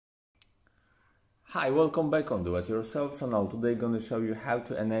Hi, welcome back on Do It Yourself channel. Today I'm going to show you how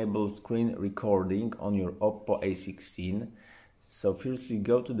to enable screen recording on your Oppo A16. So firstly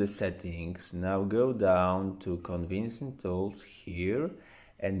go to the settings, now go down to convention tools here,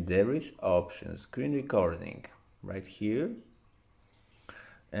 and there is option screen recording right here.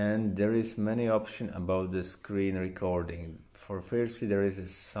 And there is many options about the screen recording. For firstly there is a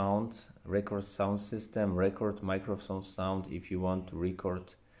sound, record sound system, record microphone sound if you want to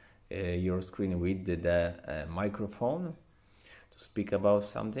record your screen with the microphone to speak about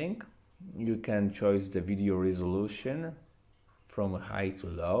something. You can choose the video resolution from high to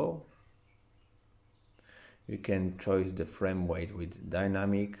low. You can choose the frame rate with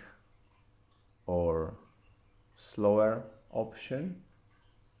dynamic or slower option.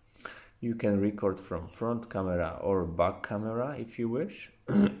 You can record from front camera or back camera if you wish.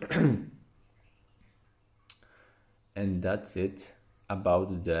 And that's it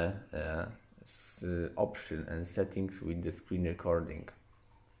about the option and settings with the screen recording.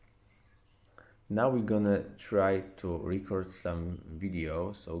 Now we're gonna try to record some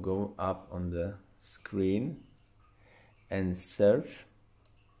video, so go up on the screen and search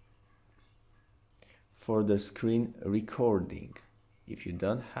for the screen recording. If you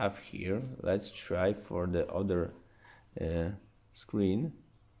don't have here, let's try for the other screencast.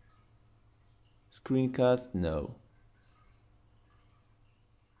 No.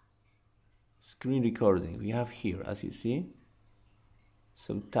 Screen recording we have here, as you see.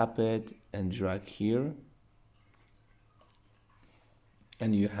 So tap it and drag here,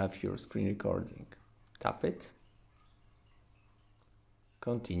 and you have your screen recording. Tap it,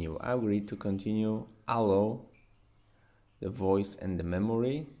 continue, agree to continue, allow the voice and the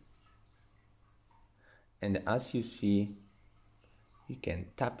memory, and as you see you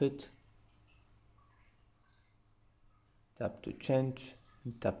can tap it, tap to change,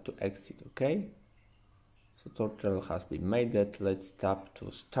 tap to exit. Okay, so tutorial has been made. That let's tap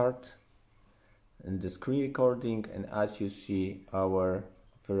to start and the screen recording, and as you see our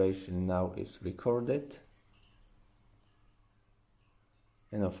operation now is recorded,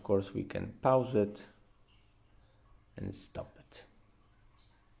 and of course we can pause it and stop it.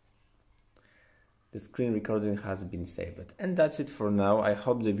 The screen recording has been saved, and that's it for now. I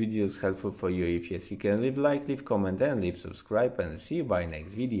hope the video is helpful for you. If yes, you can leave like, leave comment and leave subscribe, and see you by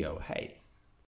next video. Hey!